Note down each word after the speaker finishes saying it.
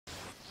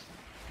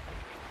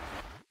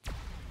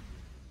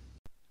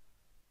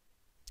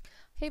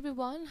Hey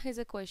everyone, here's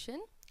a question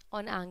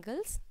on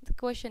angles. The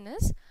question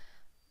is,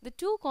 the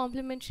two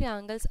complementary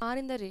angles are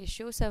in the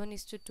ratio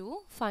 7:2.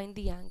 Find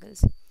the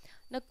angles.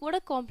 Now, what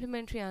are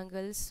complementary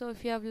angles? So,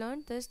 if you have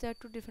learned this, there are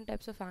two different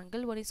types of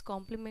angle. One is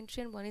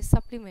complementary and one is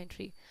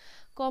supplementary.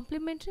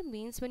 Complementary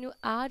means when you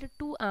add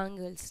two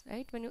angles,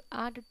 right? When you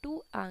add two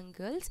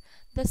angles,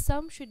 the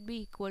sum should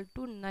be equal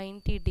to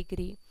 90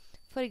 degree.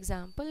 For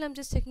example, I'm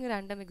just taking a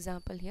random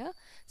example here.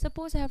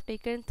 Suppose I have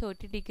taken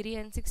 30 degree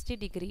and 60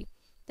 degree.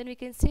 Then we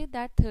can say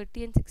that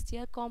 30 and 60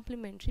 are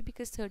complementary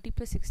because 30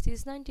 plus 60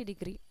 is 90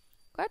 degree.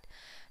 Got?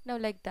 Now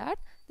like that,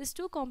 these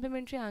two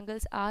complementary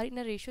angles are in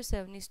a ratio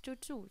 7:2.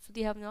 So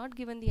they have not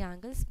given the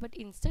angles, but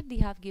instead they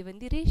have given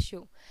the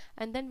ratio.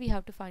 And then we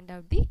have to find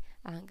out the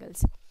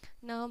angles.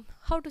 Now,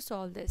 how to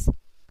solve this?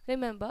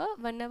 Remember,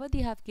 whenever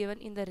they have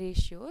given in the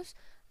ratios,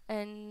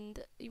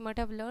 and you might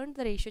have learned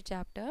the ratio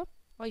chapter,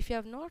 or if you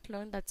have not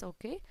learned, that's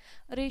okay.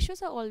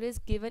 Ratios are always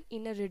given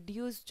in a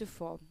reduced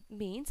form,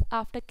 means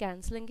after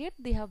cancelling it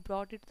they have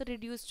brought it to the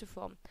reduced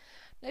form.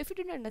 Now if you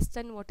didn't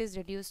understand what is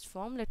reduced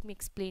form, let me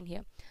explain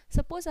here.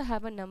 Suppose I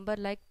have a number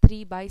like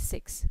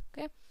 3/6.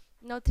 Okay,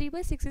 now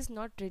 3/6 is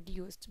not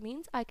reduced,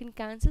 means I can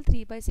cancel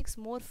 3/6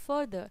 more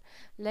further.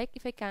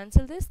 Like if I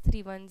cancel this,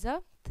 3 ones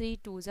are 3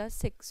 twos are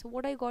 6. So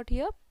what I got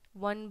here,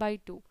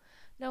 1/2.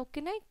 Now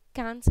can I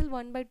cancel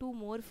 1/2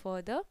 more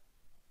further?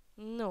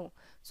 No.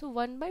 So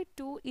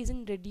 1/2 is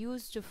in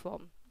reduced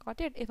form.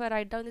 Got it? If I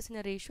write down this in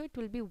a ratio, it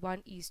will be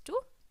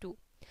 1:2.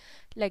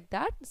 Like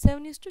that,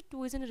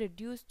 7:2 is in a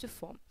reduced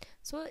form.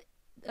 So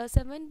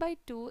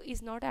 7/2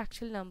 is not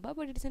actual number,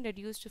 but it is in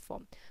reduced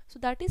form.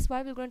 So that is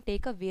why we're going to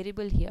take a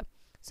variable here.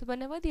 So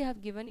whenever they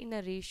have given in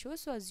a ratio,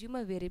 so assume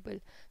a variable,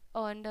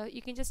 and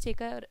you can just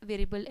take a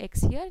variable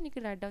x here, and you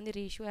can write down the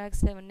ratio as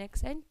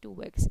 7x and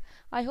 2x.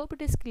 I hope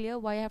it is clear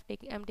why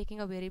I'm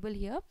taking a variable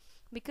here,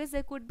 because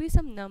there could be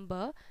some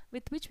number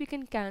with which we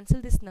can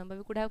cancel this number.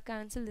 We could have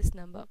cancelled this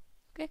number.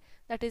 Okay,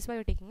 that is why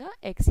we're taking a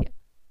x here.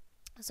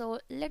 So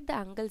let the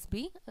angles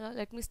be.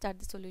 Let me start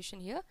the solution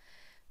here.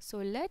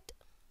 So let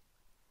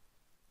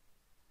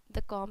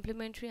the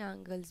complementary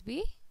angles be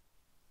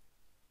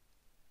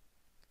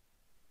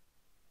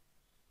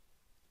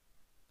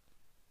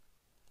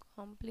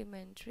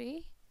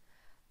complementary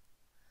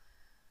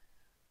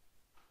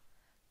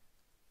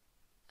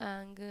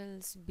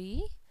angles be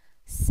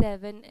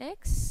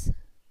 7x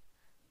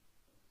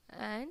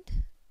and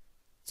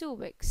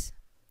 2x.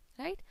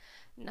 Right?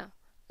 Now,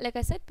 like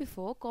I said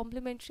before,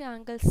 complementary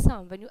angle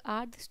sum, when you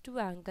add these two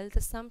angles,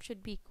 the sum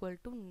should be equal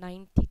to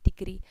 90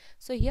 degree.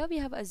 So here we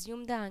have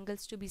assumed the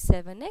angles to be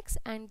 7x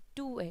and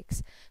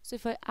 2x. So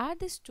if I add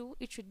these two,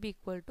 it should be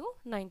equal to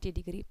 90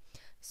 degree.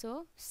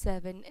 So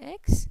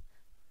 7x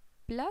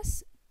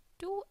plus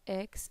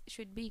 2x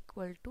should be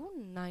equal to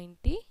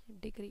 90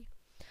 degree.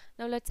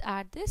 Now let's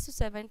add this. So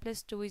 7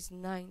 plus 2 is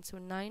 9. So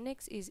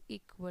 9x is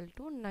equal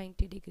to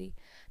 90 degree.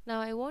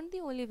 Now I want the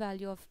only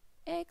value of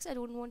x. I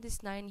don't want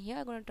this 9 here.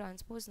 I'm going to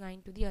transpose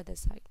 9 to the other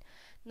side.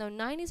 Now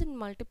 9 is in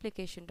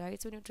multiplication, right?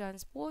 So when you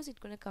transpose, it's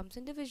going to come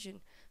in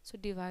division. So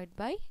divide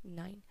by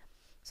 9.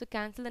 So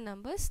cancel the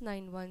numbers.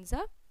 9 ones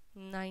are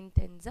 9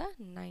 tens are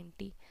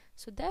 90.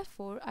 So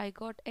therefore I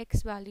got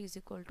x value is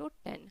equal to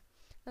 10.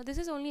 Now this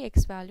is only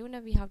x value. Now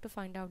we have to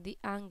find out the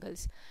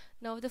angles.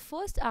 Now the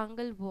first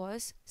angle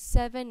was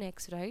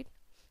 7x, right?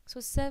 So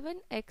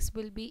 7x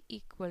will be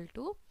equal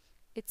to,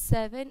 it's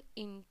 7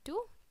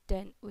 into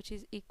 10, which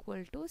is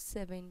equal to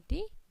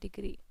 70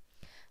 degree.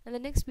 And the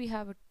next we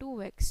have a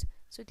 2x.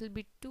 So it will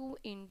be 2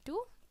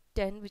 into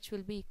 10, which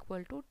will be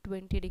equal to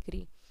 20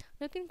 degree.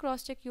 Now you can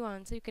cross check your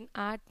answer. You can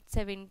add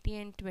 70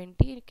 and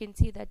 20. You can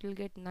see that you'll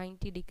get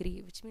 90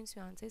 degree, which means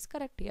your answer is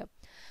correct here.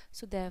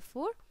 So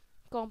therefore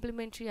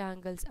complementary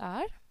angles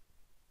are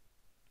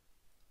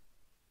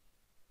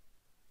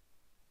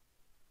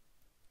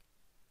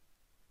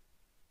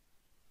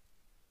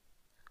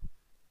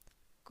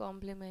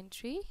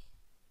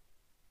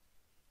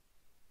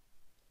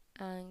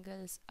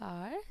angles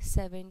are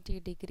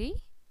 70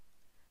 degree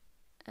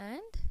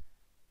and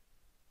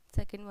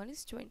second one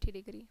is 20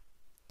 degree.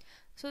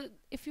 So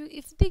if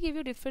they give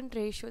you different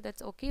ratio,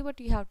 that's okay, but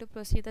you have to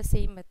proceed the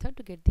same method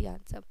to get the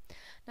answer.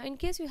 Now in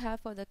case you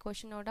have further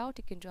question or doubt,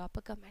 you can drop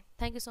a comment.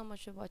 Thank you so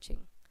much for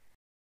watching.